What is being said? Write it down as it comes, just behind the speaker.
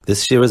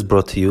This year is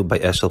brought to you by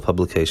Eshel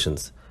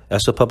Publications.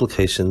 Eshel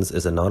Publications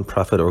is a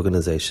non-profit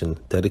organization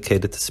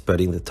dedicated to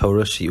spreading the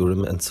Torah,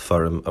 Shiurim, and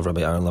Sefarim of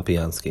Rabbi Aaron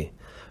Lapiansky.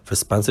 For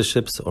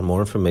sponsorships or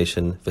more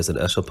information, visit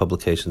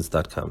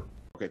eshelpublications.com.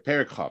 Okay,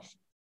 Perek Chav.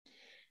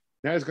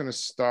 Now he's going to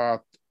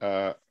start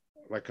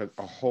like a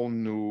whole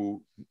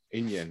new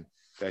inyan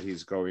that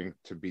he's going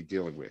to be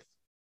dealing with.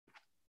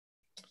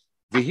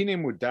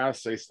 V'hine mudas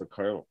seis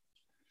l'koil,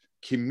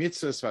 ki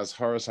mitzvahs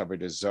v'azharos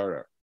avodah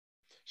zarah,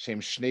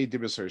 shem shnei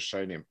dibros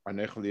harishonim,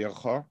 anech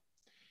li'acha,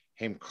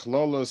 hem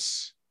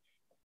klolos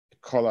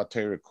kol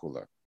ha'torah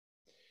kula.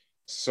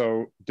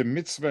 So the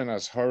mitzvah and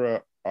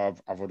azhara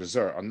of avodah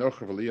zarah, anech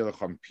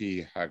v'li'acha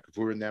pi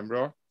ha'gvur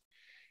nemra,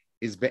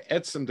 is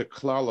be'etzem the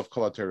klal of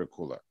kol ha'torah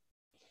kula.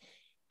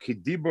 Ki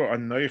dibor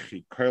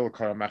anoichi koil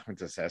kol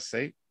ha'machmitzvahs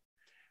esei,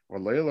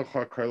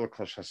 v'li'acha koil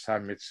kol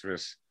shasam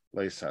mitzvahs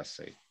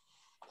le'isasei.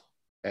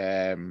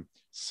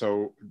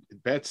 So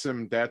that's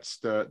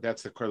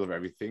the core of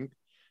everything.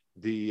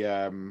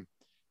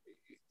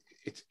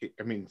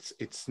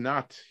 It's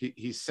not.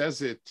 He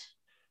says it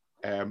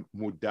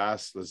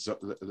mudas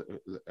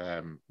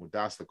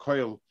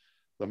lekoil.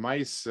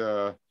 Lamais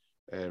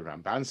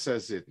Ramban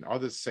says it, and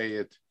others say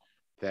it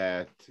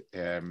that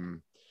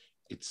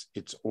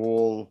it's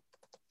all,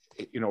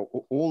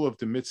 all of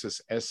the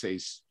mitzvahs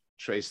essays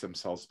trace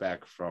themselves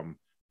back from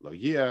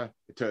Loyia,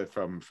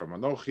 from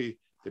Anochi.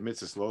 The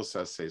mitzvah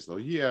losa says lo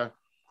yia.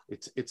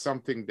 It's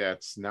something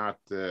that's not.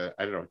 I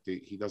don't know.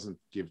 He doesn't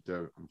give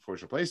the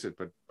unfortunate place it,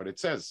 but it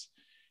says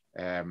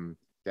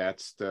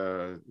that's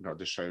the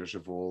the shayrish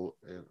of all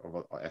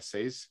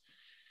essays.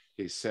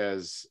 He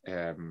says,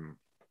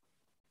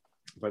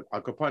 but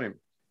al kapanim,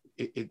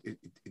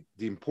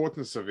 the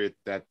importance of it,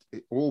 that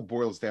it all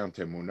boils down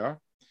to emunah.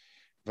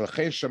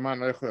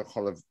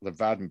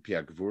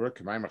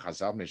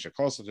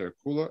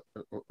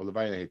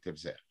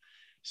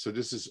 So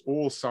this is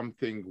all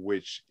something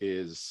which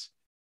is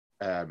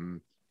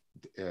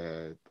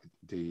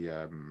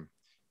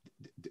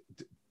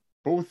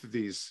both of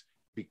these,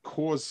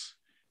 because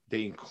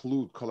they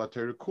include kol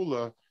ha'torah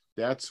kula.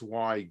 That's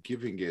why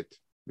giving it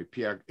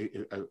Pia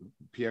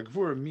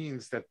Gvura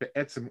means that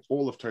be'etzem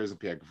all of Torah is in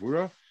Pia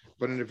Gvura,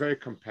 but in a very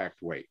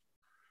compact way.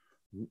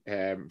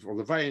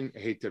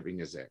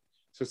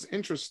 So it's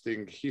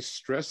interesting. He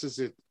stresses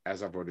it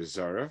as avodah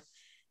zarah.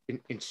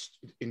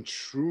 In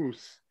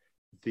truth,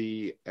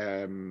 the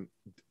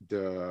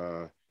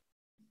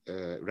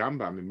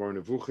Rambam in Moreh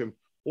Nevuchim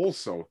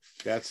also,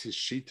 that's his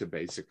shita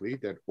basically,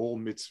 that all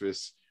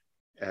mitzvahs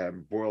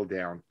boil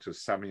down to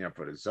Saming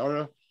Avodah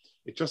Zarah.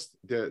 It just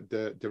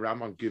the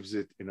Rambam gives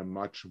it in a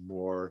much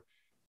more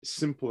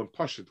simple and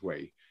pashut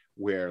way,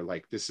 where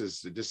like this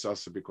is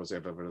also because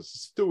everyone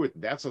else do it,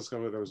 that's also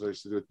everyone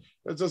else to do it.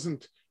 That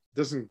doesn't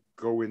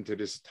go into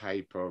this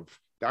type of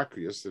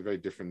dakrius, a very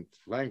different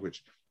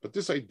language. But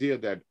this idea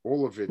that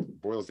all of it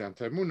boils down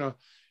to emunah,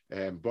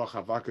 and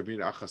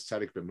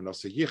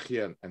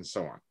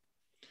so on.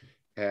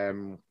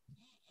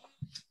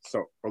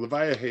 So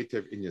Olavaya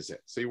Hetev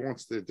Inyazet. So he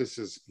wants to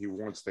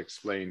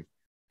explain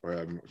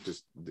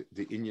just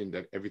the inyan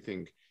that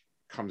everything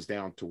comes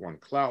down to one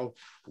klal,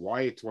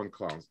 why it's one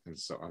klal, and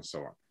so on.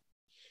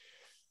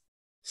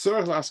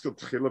 Sorach laskel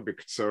tchila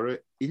b'ktsara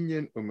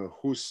inyan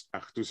umehus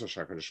achdus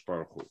hashakadosh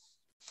baruch hu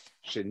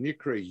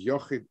shenikra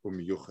yochid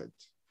umyuchid.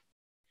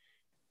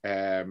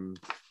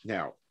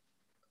 Now,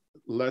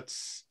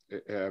 let's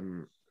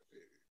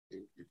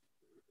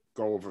go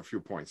over a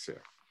few points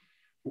here.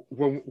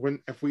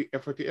 If we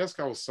ask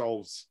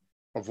ourselves,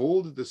 of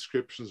all the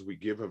descriptions we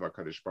give of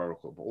HaKadosh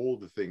Baruch Hu, of all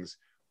the things,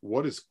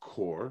 what is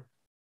core?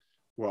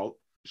 Well,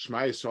 Shema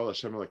Yisrael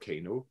Hashem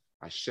Elokeinu,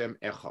 Hashem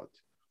Echad.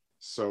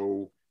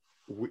 So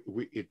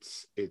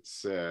it's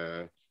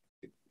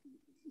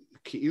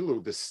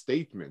Ki'ilu, the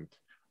statement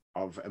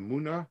of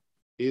Emunah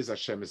is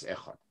Hashem is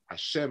Echad.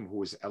 Hashem,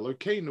 who is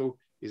Elokeinu,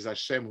 is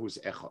Hashem, who is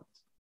Echad.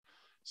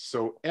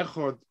 So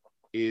Echad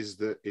is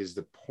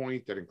the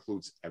point that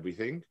includes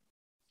everything.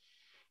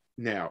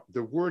 Now,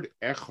 the word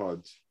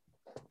Echad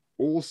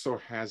also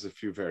has a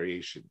few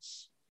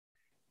variations.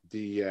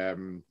 The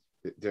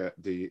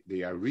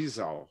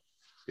Arizal,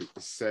 it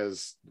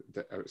says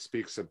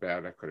speaks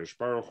about HaKadosh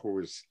Baruch Hu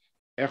is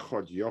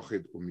Echad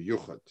Yochid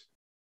Umyuchad.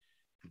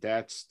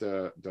 That's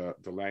the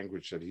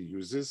language that he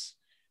uses.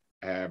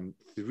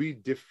 Three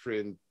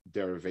different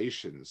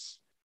derivations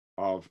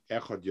of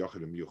Echad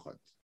Yochid Umyuchad.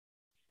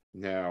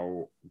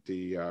 Now,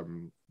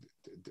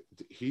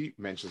 he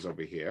mentions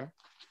over here,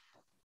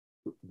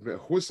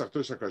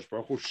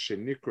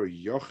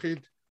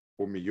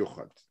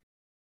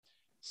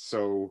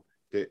 so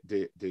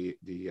the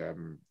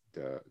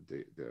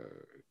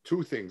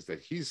two things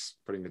that he's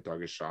putting the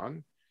dagesh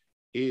on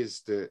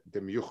is the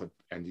miyuchad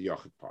and the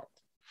yochid part.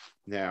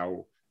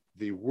 Now,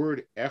 the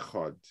word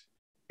echad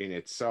in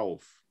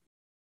itself,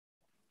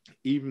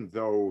 even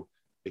though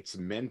it's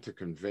meant to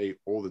convey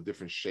all the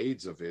different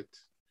shades of it,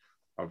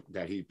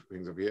 that he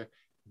brings over here,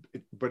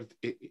 but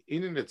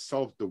in and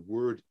itself, the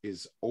word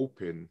is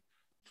open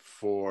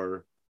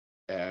for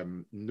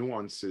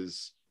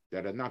nuances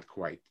that are not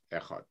quite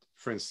echad.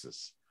 For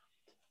instance,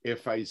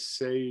 if I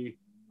say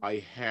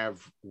I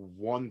have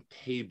one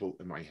table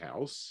in my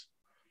house,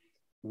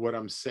 what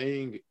I'm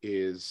saying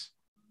is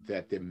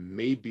that there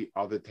may be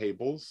other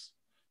tables.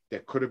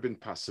 There could have been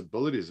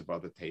possibilities of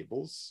other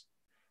tables,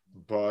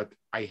 but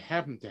I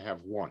happen to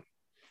have one.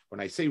 When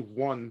I say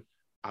one,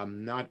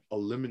 I'm not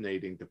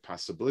eliminating the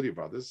possibility of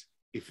others.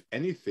 If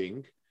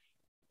anything,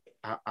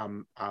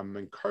 I'm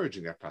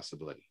encouraging that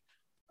possibility.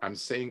 I'm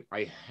saying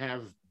I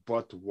have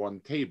but one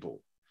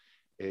table.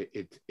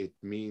 It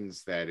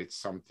means that it's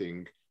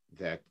something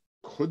that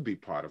could be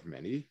part of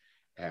many,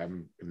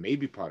 it may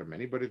be part of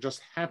many, but it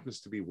just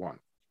happens to be one.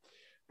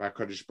 By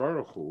HaKadosh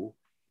Baruch Hu,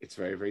 it's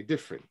very, very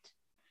different.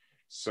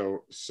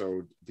 So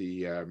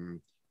the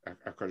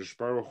HaKadosh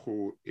Baruch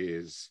Hu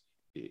is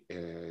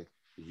Yochid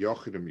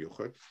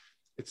Yuchad.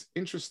 It's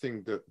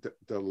interesting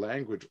the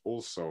language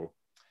also.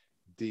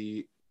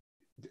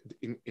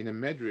 In a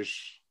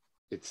Medrash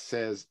it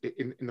says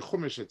in the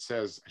Chumash it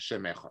says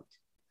Hashem Echad.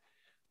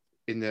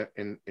 In the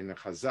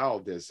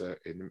Chazal there's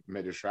in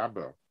Medrash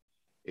Rabbah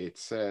it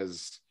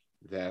says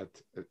that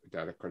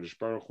HaKadosh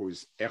Baruch Hu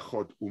is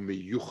Echad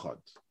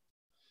Umeyuchad.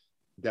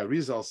 The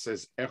Arizal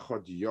says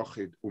Echad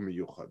Yochid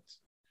Umeyuchad,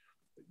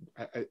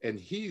 and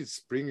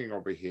he's bringing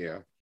over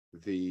here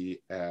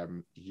the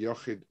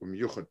Yochid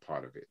Umeyuchad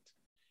part of it,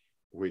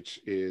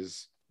 which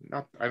is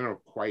not, I don't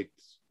know quite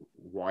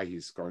why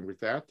he's going with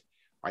that.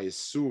 I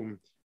assume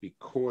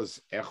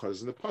because Echad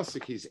is in the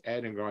pasuk, he's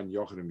adding on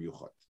Yochid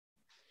Umeyuchad,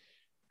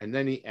 and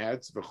then he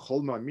adds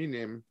V'chol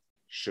Ma'minim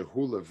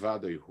Shehu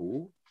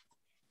Levadehu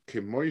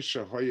K'moy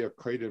Shehoya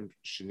Koydem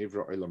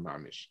Shenivra Olam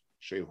Mamish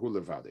Shehu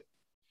Levadeh.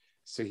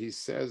 So he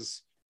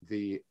says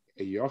the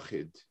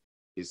Yochid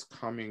is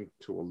coming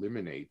to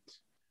eliminate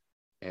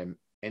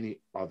any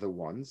other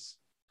ones.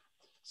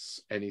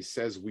 And he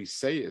says, we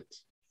say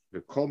it, we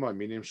all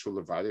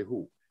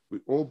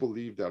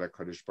believe that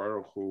HaKadosh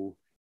Baruch Hu,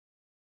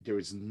 there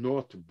is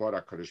naught but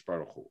HaKadosh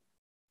Baruch Hu.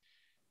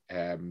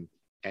 And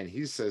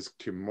he says,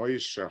 K'moy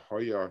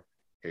shehoya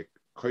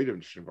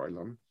koydem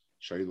shnevarim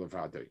shehu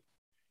levadeh.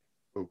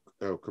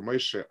 K'moy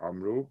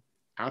she'amru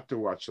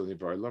atu achel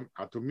nevarim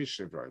atu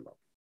mishnevarim.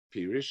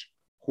 Pirish,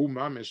 hu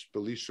mamish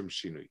belishum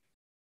shinui.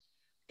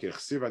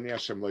 Kirchsiv ani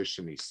Hashem lo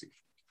shenisi.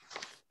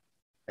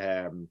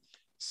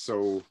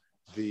 So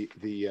the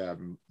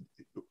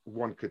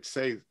one could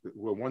say,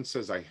 well, one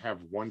says I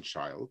have one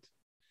child,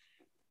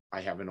 I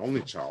have an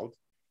only child,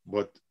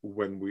 but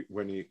when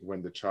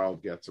the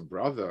child gets a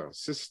brother or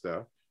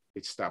sister,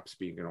 it stops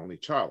being an only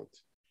child.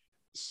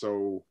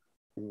 So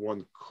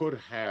one could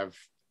have,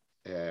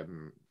 I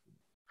don't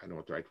know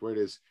what the right word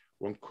is,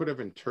 one could have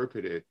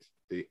interpreted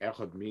the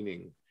echad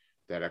meaning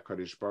that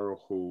HaKadosh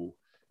Baruch Hu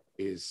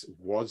is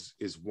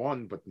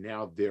one, but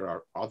now there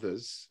are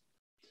others.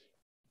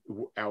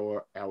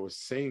 Our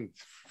saying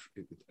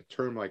a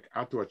term like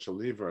Atu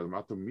Achaliv Olam,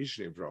 Atu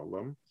Mishnev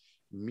Olam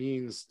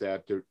means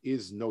that there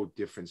is no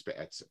difference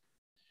be'etzem.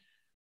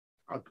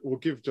 We'll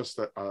give just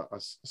a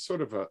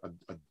sort of a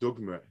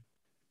dogma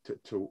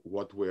to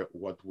what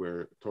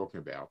we're talking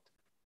about.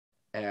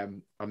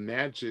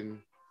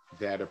 Imagine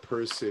that a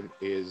person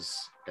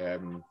is.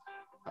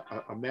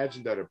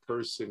 Imagine that a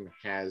person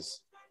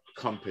has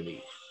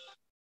company.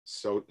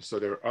 So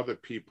there are other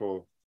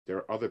people. There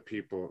are other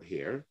people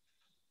here,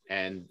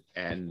 and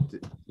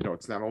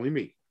it's not only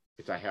me.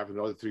 I have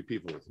another 3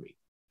 people with me.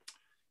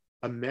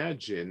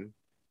 Imagine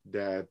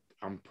that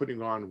I'm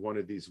putting on one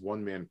of these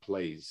one-man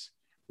plays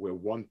where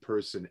one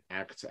person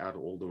acts out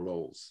all the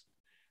roles.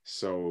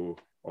 So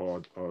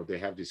or they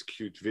have these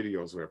cute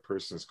videos where a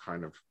person's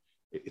kind of,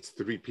 it's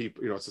 3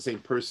 people. It's the same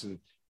person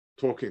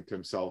talking to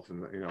himself,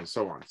 and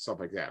so on, stuff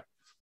like that.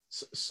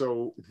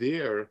 So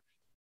there,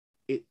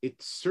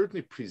 it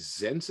certainly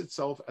presents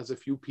itself as a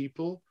few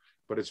people,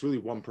 but it's really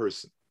one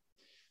person.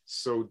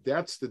 So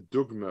that's the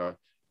dogma.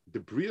 The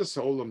Brias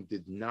Olam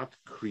did not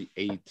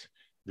create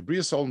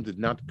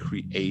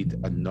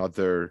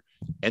another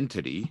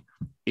entity.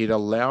 It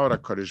allowed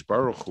HaKadosh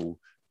Baruch Hu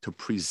to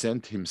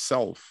present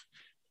himself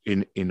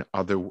in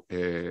other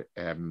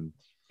in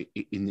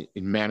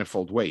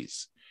manifold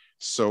ways.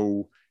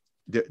 So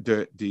the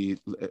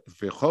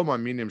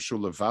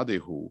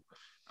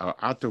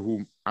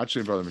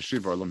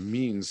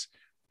means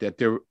that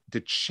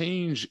the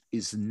change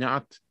is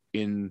not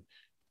in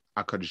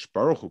HaKadosh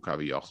Baruch Hu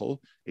Kaviyachol.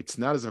 It's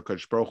not as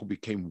HaKadosh Baruch Hu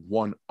became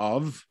one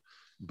of,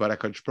 but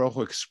HaKadosh Baruch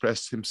Hu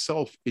expressed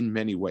himself in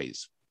many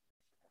ways.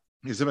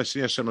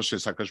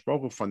 HaKadosh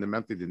Baruch Hu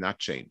fundamentally did not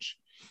change.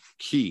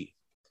 Ki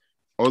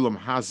Olam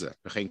Hazeh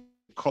v'chein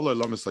kol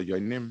olamis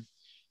layonim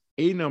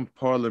einam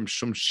parlem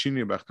shum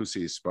shinu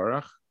b'achtusi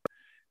yisbarach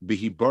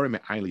b'hibor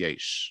me'ayin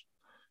yesh.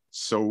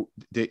 So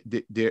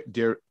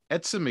their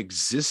etzem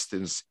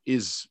existence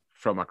is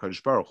from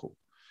HaKadosh Baruch Hu.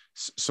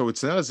 So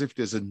it's not as if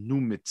there's a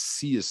new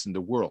Metzias in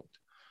the world.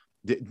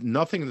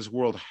 Nothing in this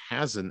world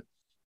has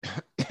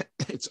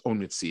its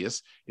own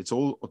Metzias. It's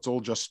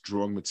all just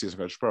strong Metzias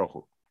HaKadosh Baruch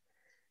Hu.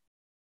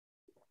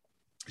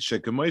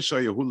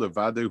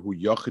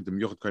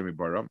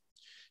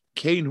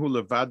 Kein hu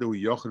levado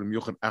yochel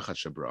miyuchad achad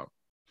shabra.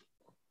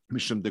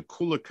 Mishum de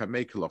kula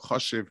kamek lo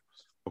choshev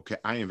o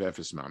ke'ayin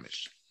ve'efes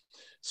mamish.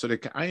 So the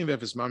ke'ayin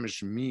ve'efes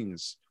mamish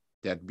means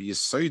that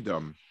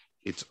b'yisoidam,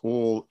 it's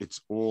all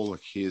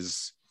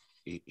his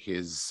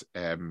mitzias.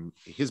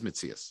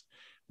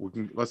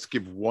 Let's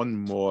give one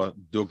more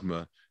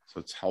dogma so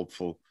it's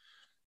helpful.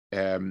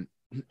 If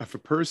a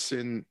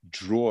person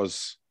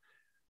draws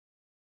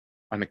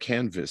on a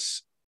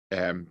canvas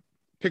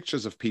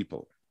pictures of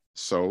people,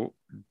 so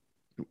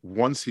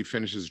once he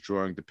finishes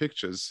drawing the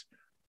pictures,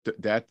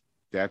 that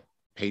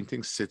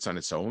painting sits on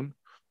its own.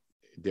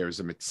 There's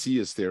a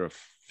mitzias there of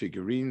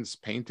figurines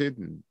painted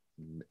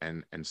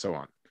and so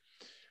on.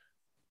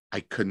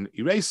 I can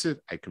erase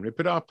it, I can rip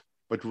it up,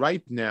 but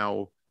right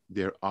now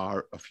there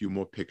are a few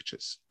more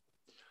pictures.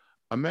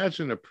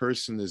 Imagine a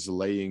person is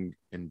laying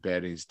in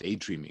bed and is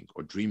daydreaming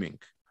or dreaming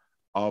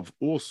of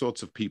all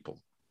sorts of people.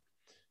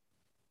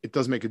 It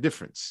doesn't make a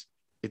difference.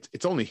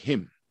 It's only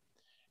him.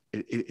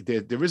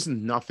 There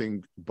isn't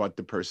nothing but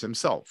the person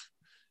himself.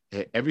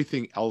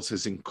 Everything else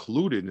is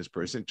included in this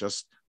person,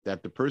 just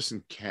that the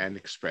person can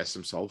express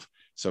himself.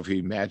 So if he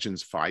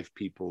imagines 5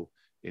 people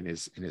in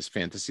his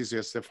fantasies,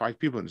 yes, there are 5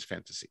 people in his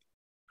fantasy.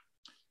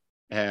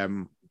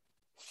 Now,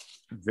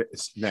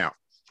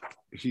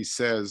 he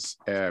says,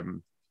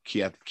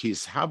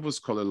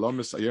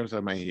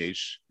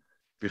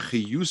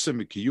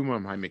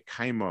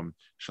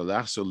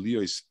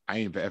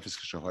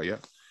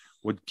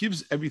 what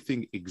gives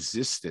everything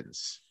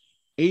existence?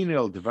 In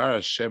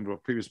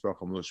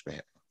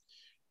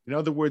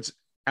other words,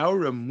 our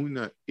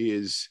emunah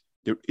is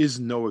there is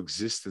no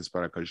existence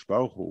but HaKadosh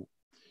Baruch Hu.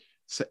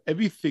 So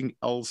everything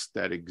else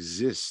that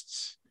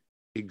exists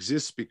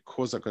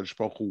because HaKadosh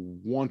Baruch Hu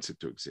wants it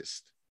to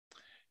exist.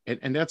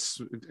 And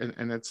that's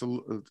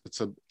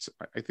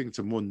I think it's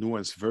a more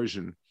nuanced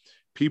version.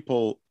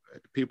 People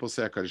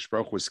say HaKadosh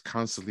Baruch Hu is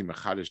constantly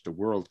mechadish the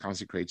world,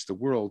 consecrates the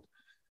world.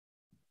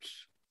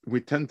 We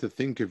tend to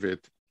think of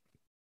it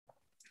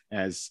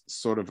as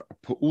sort of a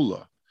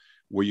pa'ula,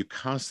 where you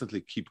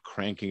constantly keep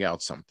cranking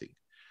out something.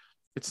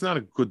 It's not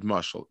a good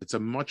mashal. It's a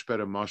much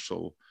better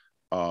mashal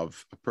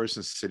of a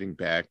person sitting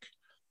back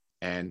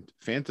and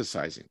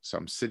fantasizing. So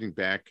I'm sitting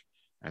back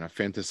and I'm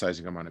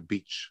fantasizing I'm on a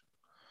beach.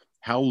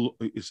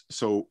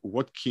 So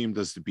what kiyum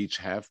does the beach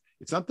have?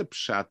 It's not the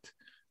pshat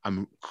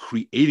I'm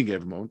creating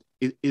every moment.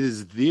 It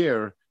is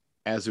there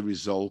as a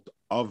result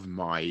of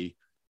my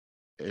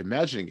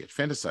imagining it,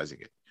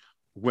 fantasizing it.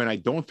 When I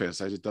don't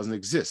fantasize, it doesn't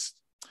exist.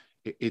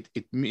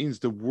 It means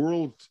the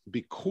world,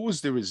 because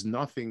there is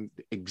nothing,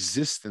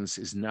 existence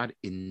is not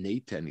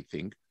innate to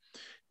anything.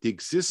 The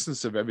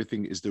existence of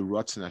everything is the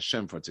Ratzon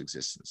Hashem for its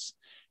existence.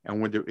 And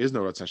when there is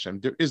no Ratzon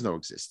Hashem, there is no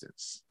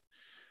existence.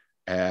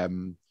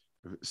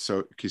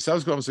 So,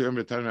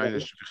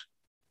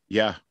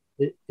 yeah.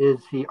 Is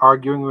he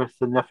arguing with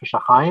the Nefesh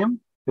HaChaim?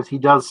 Because he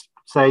does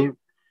say,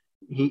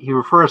 he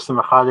refers to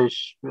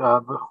Mechadish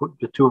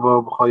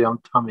B'tuvo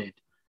B'choyam Tamid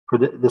for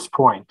this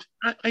point.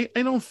 I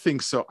don't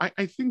think so.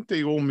 I think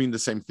they all mean the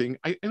same thing.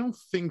 I don't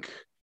think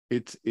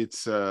it's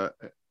the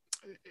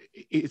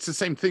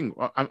same thing.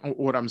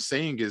 What I'm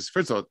saying is,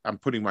 first of all, I'm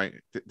putting the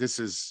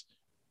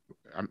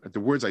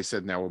words I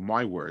said now are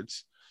my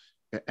words,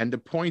 and the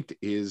point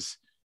is,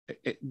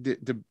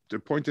 the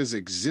point is,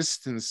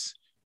 existence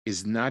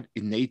is not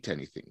innate to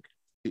anything.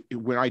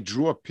 When I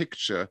draw a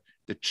picture,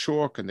 the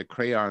chalk and the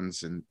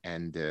crayons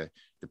and the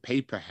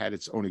paper had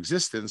its own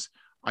existence.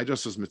 I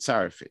just was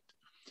mitzaref it.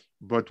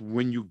 But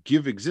when you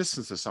give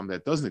existence to something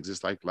that doesn't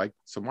exist,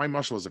 so my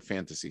mashal is a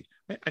fantasy.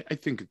 I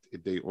think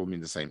they all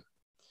mean the same.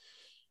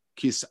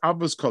 Kis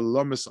avos kol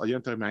lomis al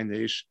yontar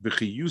meinesh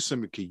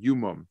v'chiyusam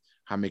v'kiyumam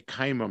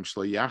hamekaimam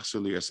shlo yachsu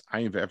liyas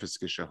ayin v'efes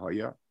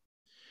k'shahaya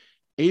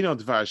eino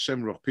dvar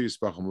Hashem roch pius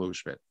b'acham lo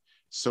ushvet.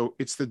 So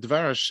it's the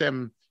dvar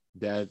Hashem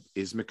that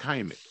is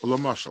mekayim it.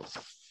 Olam mashal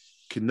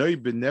kinoi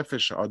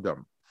b'nefesh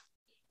adam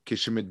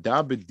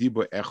kishemeda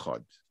b'dibo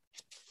echad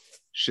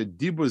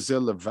shedibo ze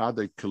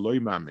levado kiloi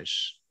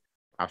mamish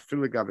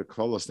afilu gav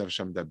klolos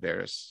nefesh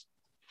daberes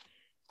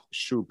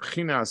shu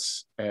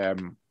b'chinas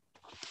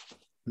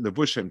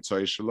לבוש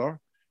האמצעי שלו,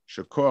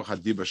 שכוח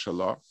הדיבה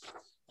שלו,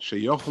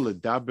 שיוכל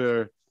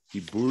לדבר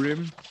דיבורים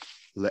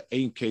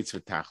לאין קץ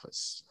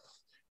ותכלס.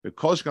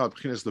 וכל שגם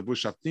לבחינס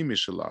לבוש הפנימי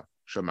שלו,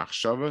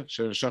 שהמחשבה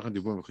שנשך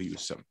הדיבורים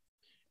וחיוסם.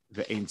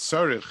 ואין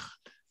צורך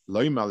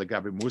לא ימה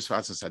לגבי מוס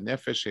ועצס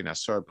הנפש, שאין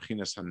אסור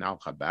בבחינס הנ"ל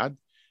חב"ד,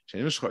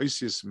 שאין משך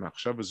איסיס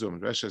מחשבה זו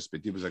ומדרשת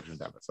בדיבה זה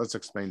כשנדבר. So let's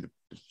explain the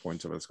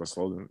points over. Let's go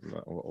slowly.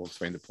 We'll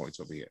explain the points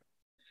over here.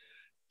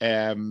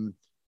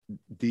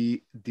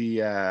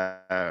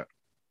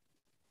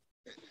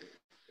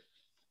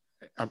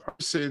 A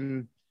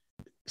person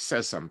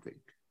says something.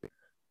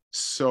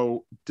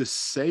 So the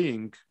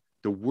saying,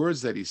 the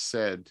words that he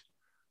said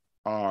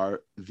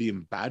are the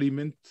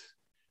embodiment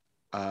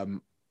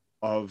of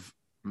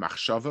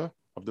machshava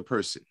of the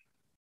person.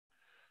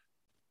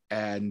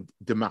 And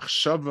the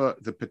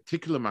machshava, the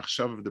particular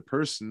machshava of the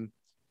person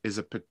is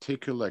a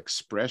particular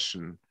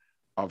expression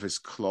of his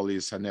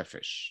klolius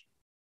hanefesh.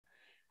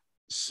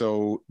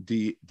 So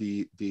the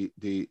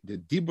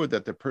dibur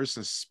that the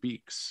person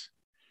speaks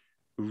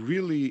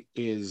really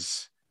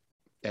is,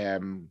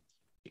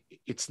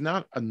 it's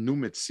not a new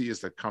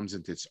metzias that comes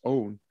into its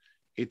own.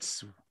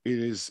 It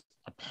is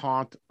a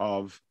part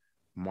of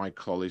my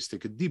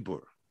holistic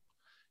dibur,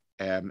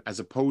 as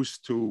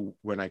opposed to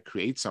when I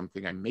create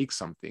something, I make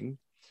something,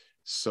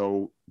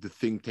 so the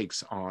thing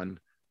takes on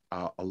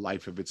a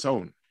life of its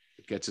own.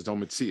 It gets its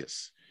own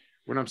metzias.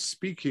 When I'm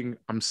speaking,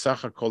 I'm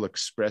sachakol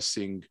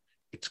expressing.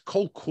 It's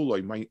kol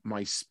kuloi.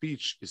 My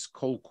speech is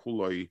kol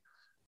kuloi,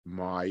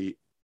 my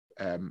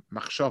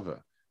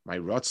machshava, my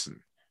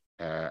ratzon,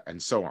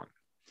 and so on.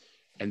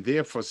 And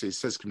therefore, so he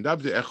says,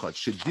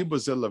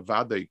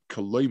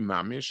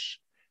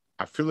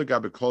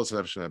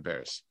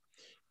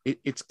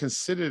 it's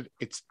considered,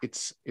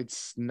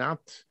 it's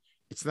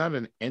not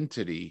an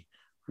entity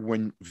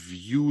when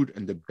viewed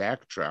in the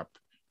backdrop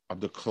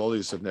of the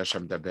klolis of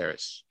Nesham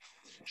Daberes.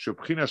 So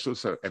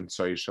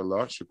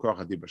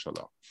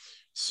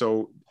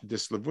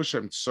this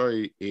Levushem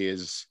Tzoy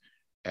is,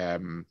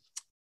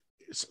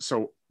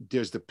 so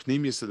there's the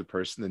pneumius of the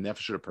person, the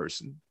nefesh of the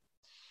person.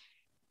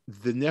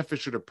 The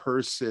nefesh of the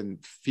person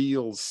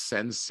feels,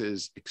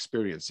 senses,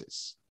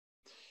 experiences.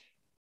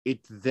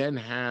 It then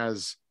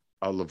has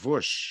a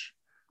levush,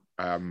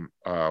 nefesh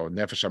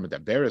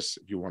hamadaberes,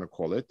 if you want to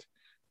call it,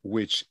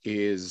 which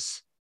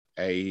is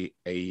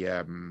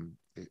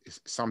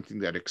something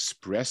that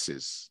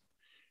expresses.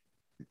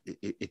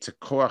 It's a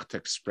koach to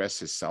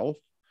express itself,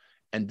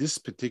 and this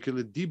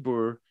particular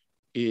dibur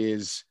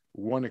is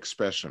one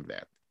expression of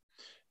that.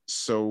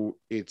 So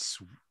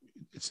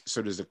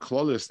so there's a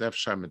klolis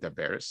nefesh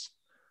hamadaberes,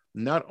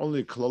 not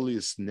only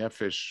klolis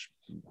nefesh,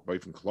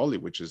 even kloli,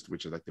 which is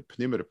like the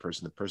pneumatic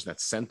person, the person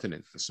that's sentient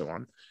and so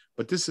on.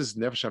 But this is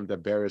nefesh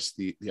hamadaberes,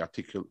 the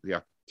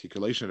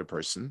articulation of the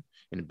person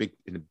in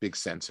a big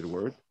sense of the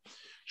word.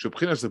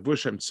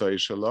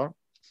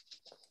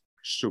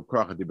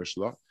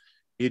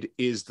 It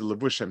is the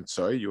levushem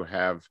tzoy. You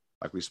have,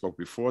 like we spoke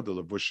before, the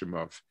levushim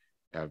of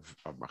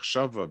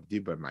machshava, of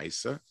diba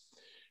ma'isa,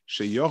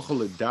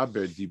 sheyochel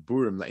ledaber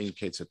diburim la'in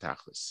ketz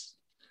tachlis.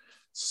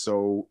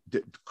 So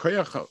the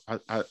koach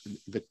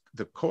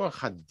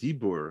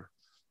hadibur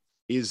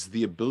is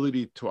the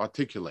ability to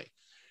articulate.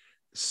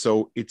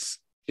 So it's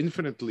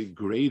infinitely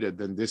greater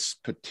than this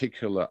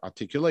particular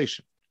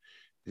articulation.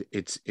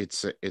 It's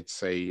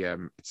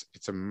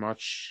a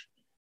much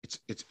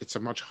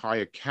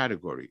higher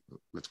category.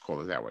 Let's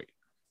call it that way.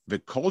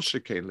 V'kol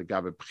shekein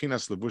legabe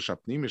b'chinas levush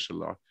hapnimi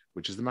shelo,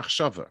 which is the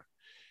machshava.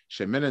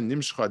 Shemena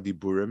nimshcha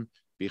diburim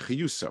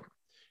b'chiyusam.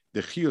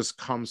 The chiyus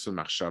comes from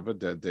machshava.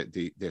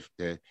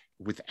 The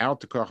without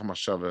the koach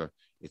machshava,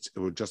 it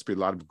would just be a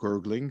lot of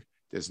gurgling.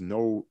 There's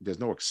no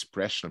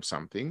expression of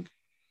something.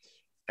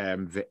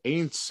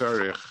 Ve'ein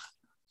tzarich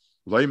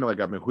loyim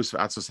legab mechus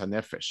v'atzos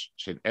hanefesh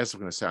shein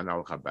esrich nesei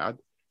anal chabad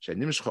shein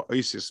nimshcha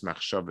oisis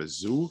machshava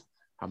zu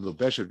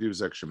hamlubesh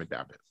avdivzek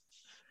shemedaber.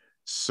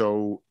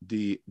 So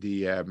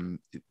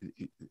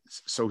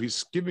so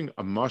he's giving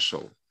a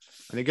mashal,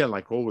 and again,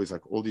 like always,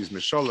 like all these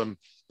mishalim,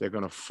 they're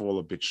going to fall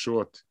a bit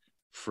short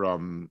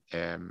from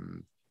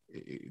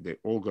they're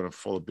all going to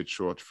fall a bit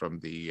short from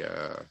the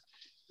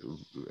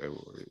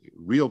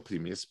real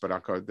pneumius, but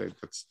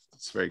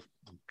it's very,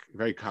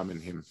 very common.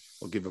 Him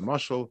will give a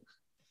mashal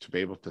to be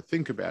able to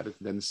think about it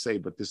and then say,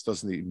 but this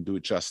doesn't even do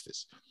it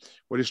justice.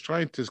 What he's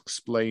trying to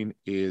explain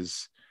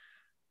is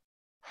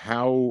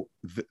how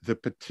the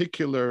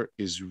particular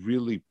is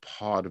really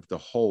part of the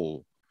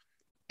whole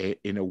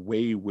in a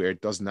way where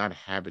it does not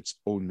have its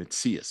own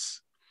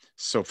metzias.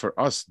 So for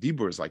us,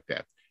 dibur is like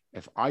that.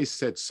 If I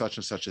said such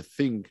and such a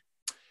thing,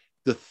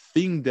 the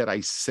thing that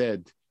I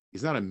said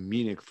is not a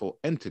meaningful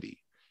entity.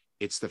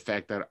 It's the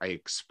fact that I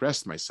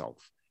expressed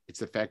myself. It's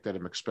the fact that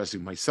I'm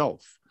expressing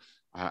myself.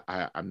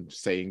 I'm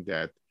saying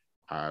that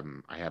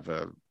I'm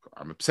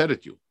upset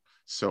at you.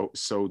 So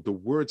the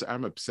words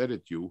 "I'm upset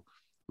at you"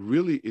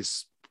 really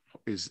is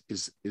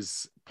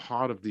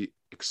part of the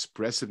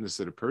expressiveness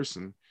of the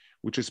person,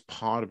 which is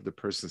part of the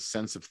person's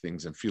sense of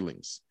things and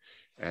feelings,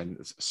 and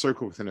a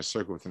circle within a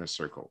circle within a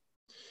circle.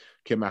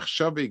 Rak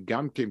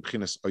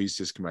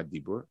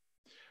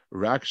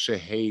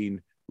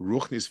shehein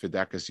ruchnis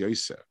v'dakas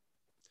yoser.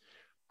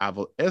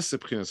 Aval ese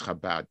b'chinas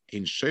Chabad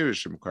ein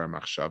sheirish m'kor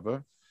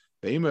machshava,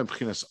 ve'ima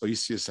b'chinas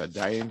oisius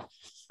adayin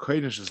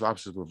kodesh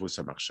eslapsus b'vus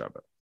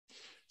machshava.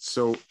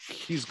 So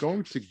he's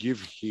going to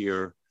give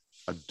here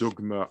a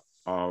dogma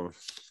of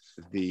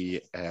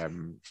the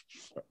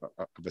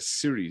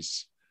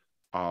series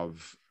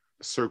of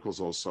circles.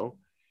 Also,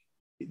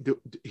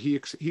 he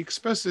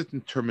expresses it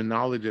in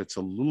terminology that's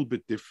a little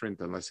bit different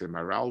than, let's say,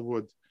 Maral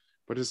would.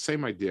 But it's the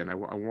same idea, and I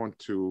want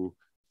to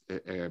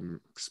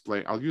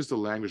explain. I'll use the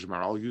language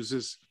Maral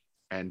uses,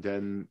 and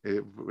then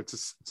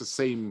it's the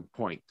same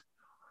point.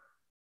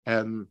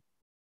 The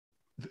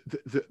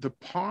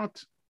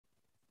part,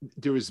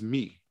 there is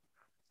me,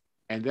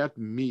 and that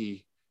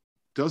me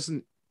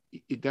doesn't.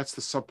 That's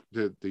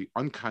the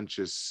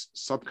unconscious,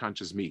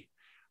 subconscious me.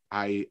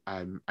 I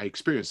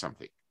experience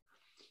something.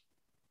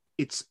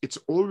 it's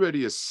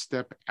already a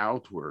step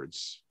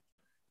outwards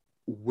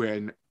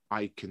when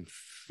I can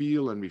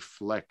feel and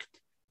reflect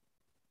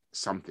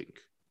something.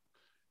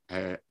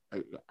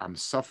 I'm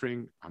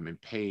suffering, I'm in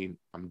pain,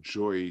 I'm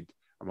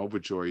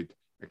overjoyed,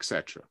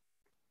 etc.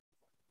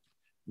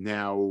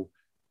 Now,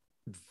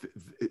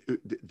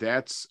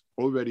 that's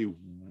already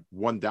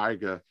one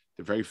darga,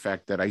 the very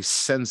fact that I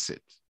sense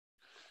it.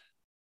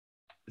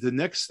 The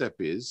next step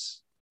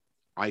is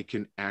I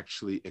can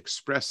actually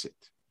express it.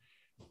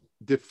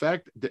 The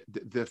fact that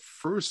the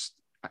first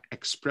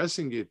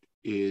expressing it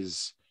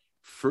is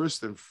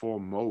first and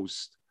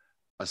foremost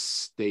a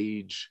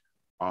stage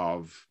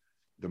of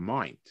the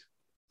mind.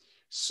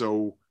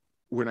 So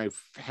when I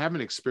have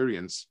an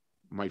experience,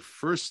 my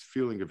first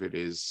feeling of it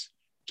is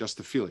just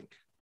a feeling.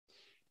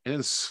 And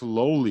then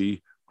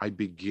slowly I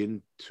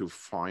begin to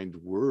find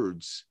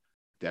words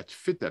that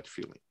fit that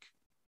feeling.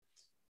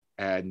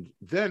 And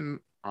then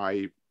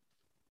I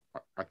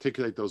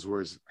articulate those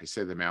words, I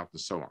say them out,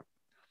 and so on.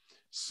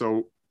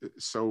 So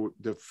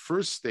the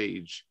first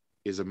stage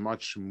is a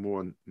much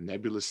more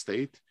nebulous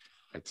state.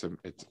 And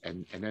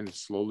then it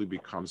slowly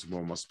becomes more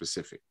and more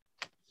specific.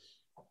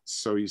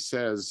 So he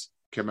says,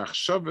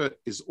 Kemachshava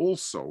is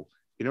also,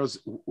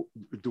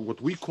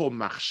 what we call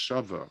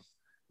machshava,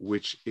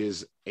 which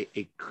is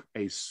a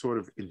sort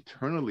of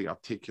internally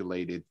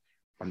articulated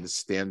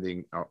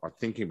understanding or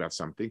thinking about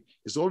something,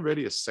 is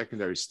already a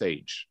secondary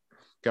stage.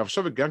 They're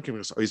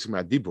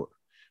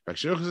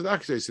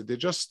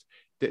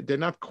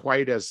not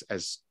quite as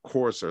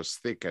coarse or as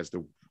thick as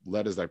the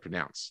letters I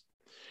pronounce.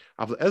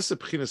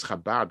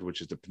 Chabad,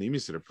 which is the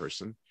pnimis of the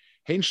person,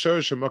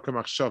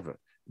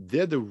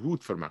 they're the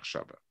root for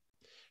machshava.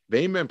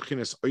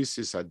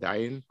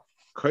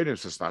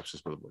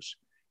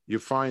 You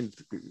find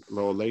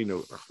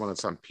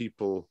some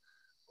people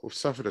who've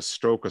suffered a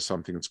stroke or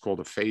something, it's called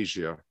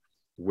aphasia,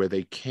 where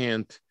they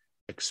can't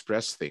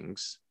express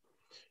things.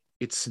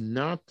 It's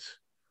not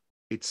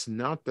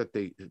that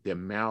their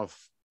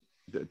mouth,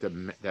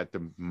 that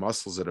the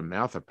muscles of the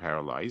mouth are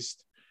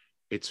paralyzed.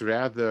 It's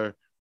rather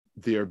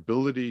their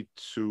ability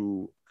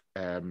to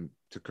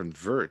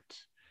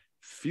convert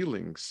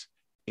feelings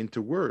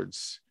into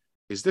words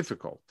is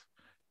difficult.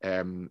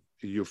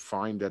 You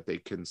find that they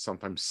can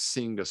sometimes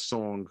sing a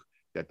song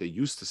that they're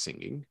used to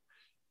singing.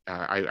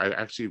 I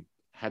actually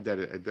had that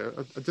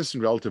a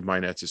distant relative of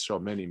mine at Israel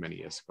many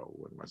years ago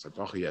when I was at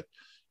Bachiyat,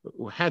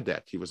 who had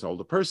that. He was an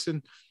older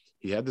person.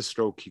 He had the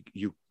stroke.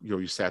 You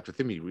sat with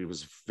him. He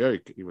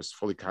was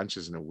fully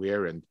conscious and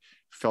aware and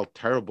felt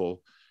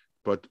terrible.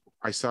 But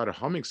I started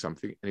humming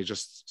something, and he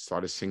just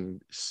started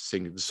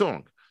singing the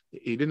song.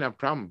 He didn't have a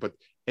problem. But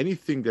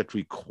anything that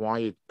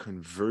required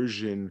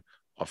conversion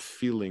of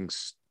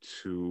feelings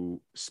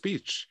to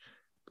speech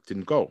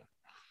didn't go.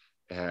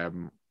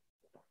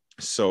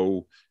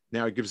 So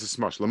now it gives us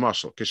much.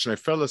 Lamashal,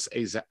 Kishnefelas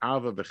eze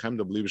ava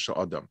v'chemda b'libisha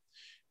adam.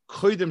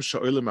 Koydem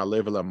sha'olim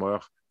alev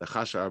l'moach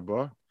l'chasha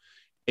arba.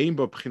 Ein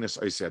bo b'chines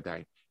oisei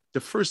adayin. The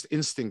first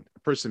instinct, a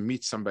person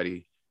meets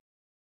somebody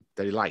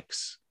that he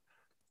likes.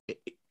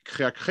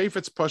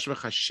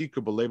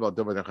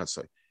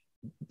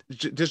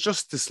 There's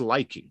just this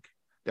liking.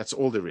 That's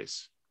all there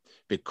is.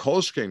 And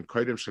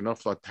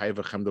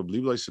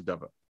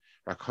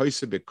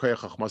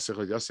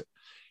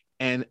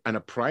on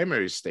a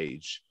primary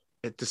stage,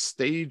 at the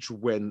stage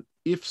when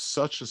if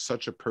such and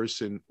such a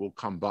person will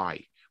come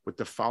by with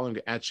the following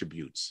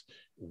attributes,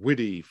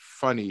 witty,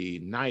 funny,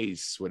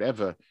 nice,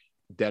 whatever,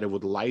 that it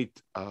would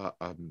light a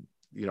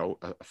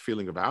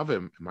feeling of ava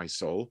in my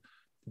soul,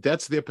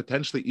 that's there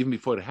potentially even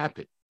before it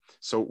happened.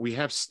 So we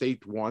have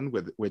state one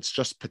where it's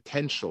just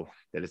potential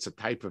that it's a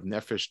type of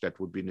nefesh that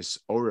would be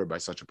nisorah by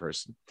such a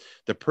person.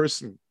 The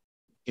person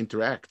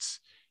interacts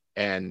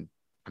and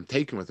I'm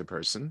taken with the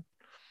person.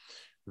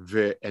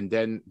 And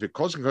then the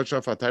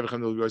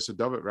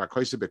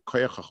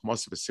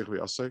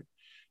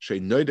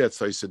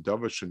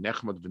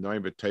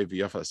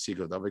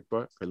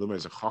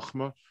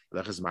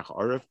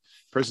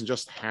person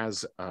just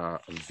has a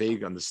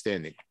vague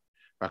understanding.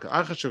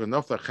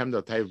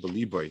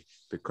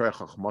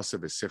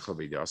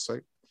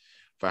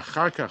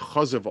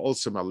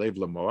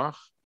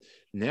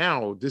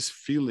 Now this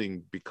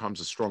feeling becomes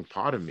a strong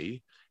part of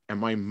me, and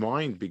my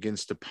mind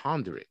begins to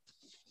ponder it.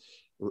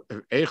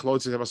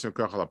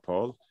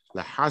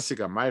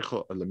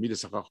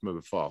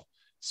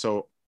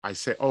 So I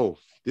say, oh,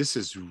 this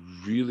is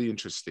really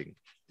interesting.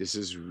 This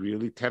is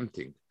really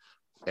tempting.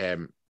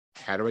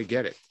 How do I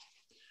get it?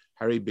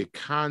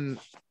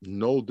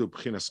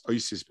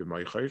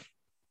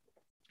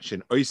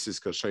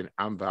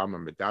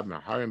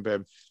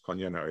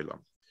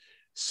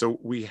 So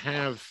we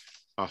have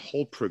a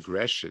whole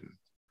progression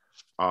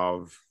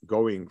of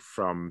going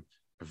from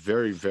a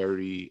very,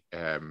 very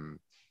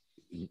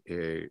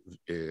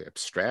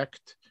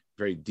abstract,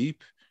 very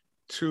deep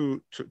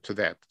to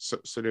that.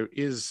 So there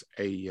is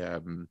a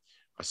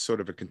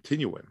sort of a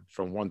continuum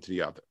from one to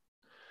the other.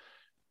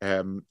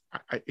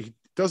 It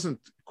doesn't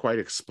quite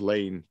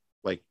explain.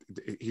 Like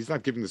he's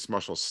not giving this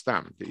marshal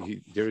stamp.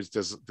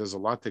 There's a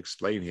lot to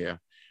explain here,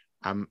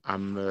 I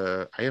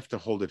have to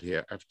hold it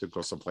here. I have to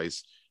go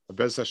someplace.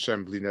 Bez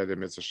Hashem,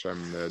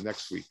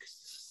 next week.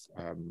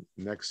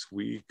 Next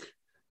week.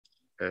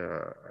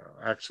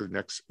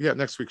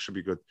 Next week should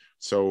be good.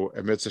 So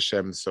Emetz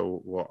Hashem.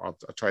 So I'll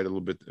try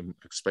to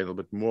explain a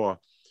little bit more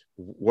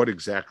what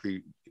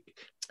exactly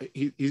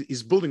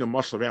he's building a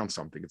mashal around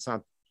something. It's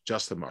not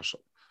just a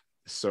mashal.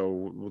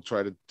 So we'll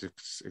try to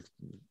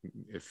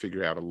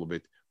figure out a little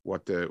bit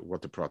what the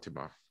pratim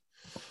are.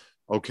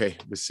 Okay,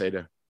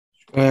 Beseda.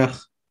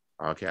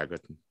 Okay, I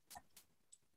got them.